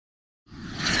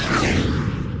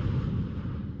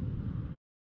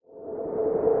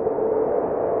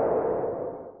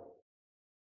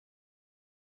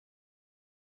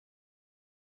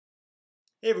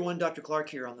Hey everyone, Dr. Clark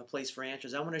here on The Place for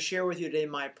Answers. I want to share with you today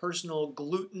my personal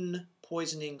gluten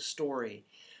poisoning story.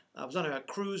 I was on a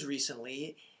cruise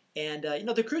recently, and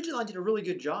the cruise line did a really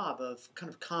good job of kind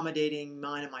of accommodating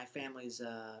mine and my family's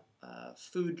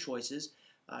food choices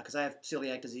because I have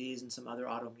celiac disease and some other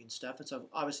autoimmune stuff, and so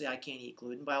obviously I can't eat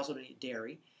gluten, but I also don't eat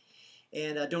dairy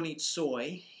and don't eat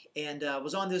soy. And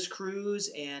was on this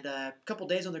cruise, and a couple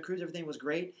days on the cruise, everything was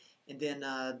great. And then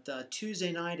the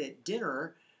Tuesday night at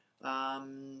dinner.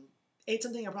 Ate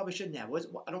something I probably shouldn't have.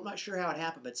 I'm not sure how it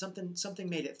happened, but something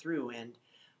made it through, and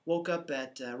woke up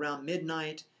at around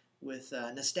midnight with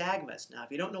nystagmus. Now,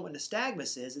 if you don't know what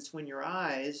nystagmus is, it's when your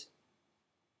eyes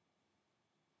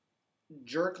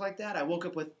jerk like that. I woke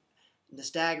up with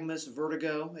nystagmus,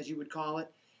 vertigo, as you would call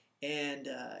it, and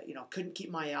couldn't keep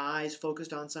my eyes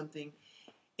focused on something.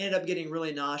 Ended up getting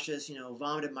really nauseous.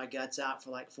 Vomited my guts out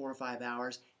for like 4 or 5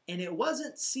 hours. And it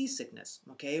wasn't seasickness,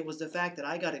 okay? It was the fact that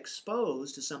I got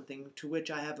exposed to something to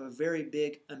which I have a very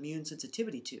big immune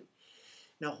sensitivity to.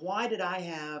 Now, why did I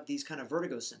have these kind of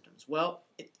vertigo symptoms? Well,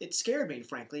 it scared me,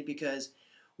 frankly, because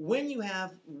when you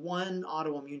have one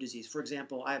autoimmune disease, for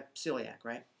example, I have celiac,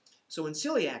 right? So in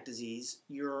celiac disease,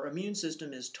 your immune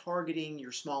system is targeting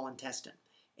your small intestine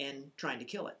and trying to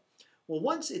kill it. Well,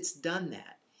 once it's done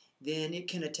that, then it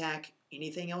can attack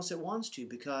anything else it wants to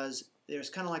because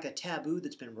there's kind of like a taboo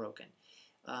that's been broken.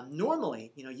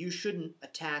 Normally, you shouldn't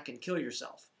attack and kill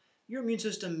yourself. Your immune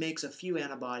system makes a few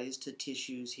antibodies to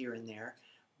tissues here and there,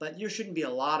 but there shouldn't be a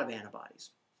lot of antibodies.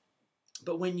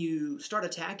 But when you start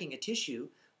attacking a tissue,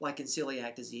 like in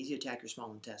celiac disease, you attack your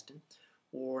small intestine,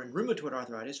 or in rheumatoid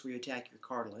arthritis, where you attack your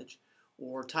cartilage,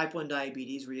 or type 1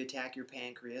 diabetes, where you attack your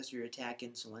pancreas, or you attack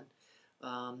insulin,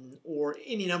 or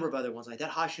any number of other ones like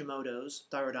that, Hashimoto's,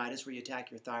 thyroiditis, where you attack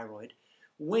your thyroid.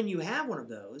 When you have one of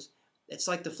those, it's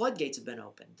like the floodgates have been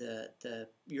opened.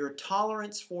 Your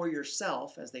tolerance for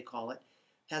yourself, as they call it,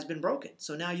 has been broken.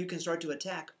 So now you can start to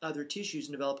attack other tissues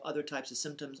and develop other types of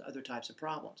symptoms, other types of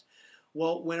problems.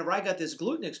 Well, whenever I got this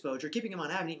gluten exposure, keeping in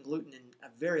mind I haven't eaten gluten in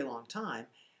a very long time,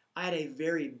 I had a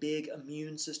very big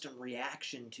immune system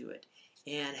reaction to it.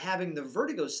 And having the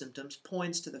vertigo symptoms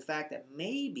points to the fact that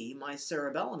maybe my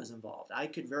cerebellum is involved. I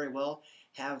could very well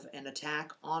have an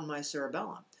attack on my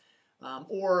cerebellum.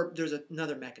 Or there's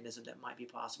another mechanism that might be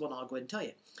possible, and I'll go ahead and tell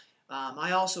you.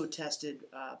 I also tested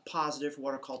positive for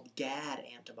what are called GAD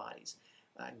antibodies,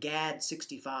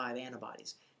 GAD65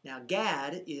 antibodies. Now,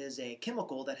 GAD is a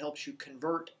chemical that helps you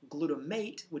convert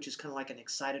glutamate, which is kind of like an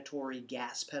excitatory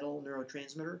gas pedal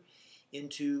neurotransmitter,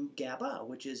 into GABA,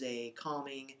 which is a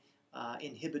calming,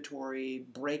 inhibitory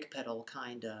brake pedal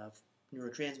kind of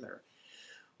neurotransmitter.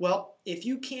 Well, if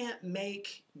you can't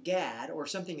make GAD or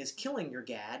something is killing your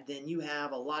GAD, then you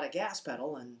have a lot of gas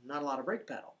pedal and not a lot of brake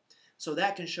pedal. So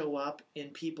that can show up in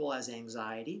people as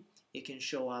anxiety. It can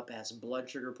show up as blood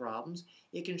sugar problems.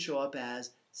 It can show up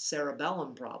as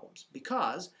cerebellum problems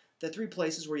because the three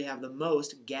places where you have the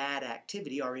most GAD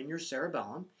activity are in your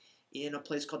cerebellum, in a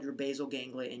place called your basal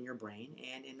ganglia in your brain,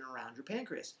 and in and around your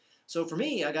pancreas. So for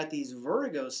me, I got these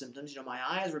vertigo symptoms. My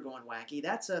eyes were going wacky.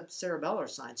 That's a cerebellar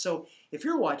sign. So if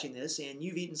you're watching this and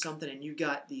you've eaten something and you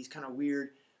got these kind of weird,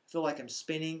 feel like I'm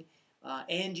spinning,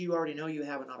 and you already know you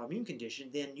have an autoimmune condition,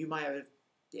 then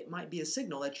it might be a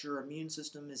signal that your immune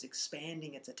system is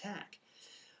expanding its attack.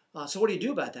 So what do you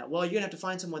do about that? Well, you're going to have to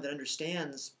find someone that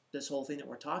understands this whole thing that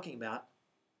we're talking about.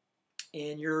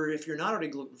 And if you're not already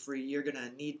gluten-free, you're going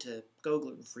to need to go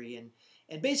gluten-free.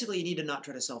 And basically, you need to not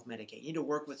try to self-medicate. You need to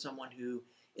work with someone who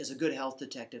is a good health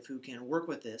detective who can work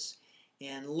with this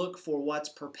and look for what's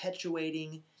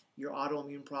perpetuating your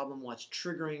autoimmune problem, what's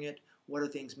triggering it, what are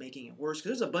things making it worse.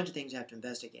 Because there's a bunch of things you have to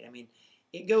investigate.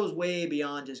 It goes way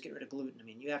beyond just getting rid of gluten.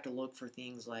 You have to look for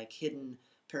things like hidden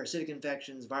parasitic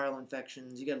infections, viral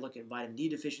infections. You got to look at vitamin D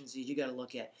deficiencies. You got to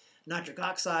look at nitric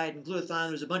oxide and glutathione.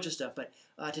 There's a bunch of stuff. But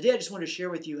today I just wanted to share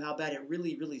with you how bad it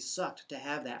really, really sucked to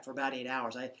have that for about 8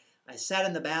 hours. I sat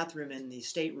in the bathroom in the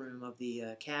stateroom of the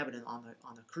cabin on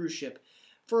the cruise ship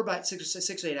for about 6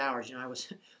 to 8 hours. I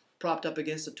was propped up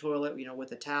against the toilet,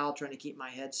 with a towel, trying to keep my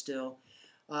head still.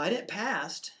 And it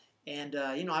passed, and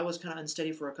I was kind of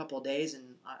unsteady for a couple of days,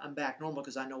 and I'm back normal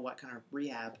because I know what kind of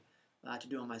rehab to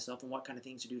do on myself and what kind of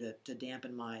things to do to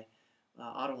dampen my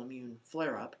autoimmune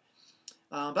flare-up.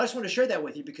 But I just want to share that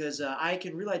with you because I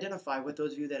can really identify with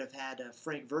those of you that have had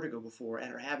frank vertigo before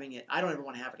and are having it. I don't ever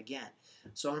want to have it again.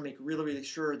 So I want to make really, really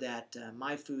sure that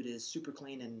my food is super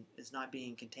clean and is not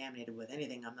being contaminated with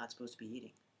anything I'm not supposed to be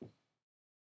eating.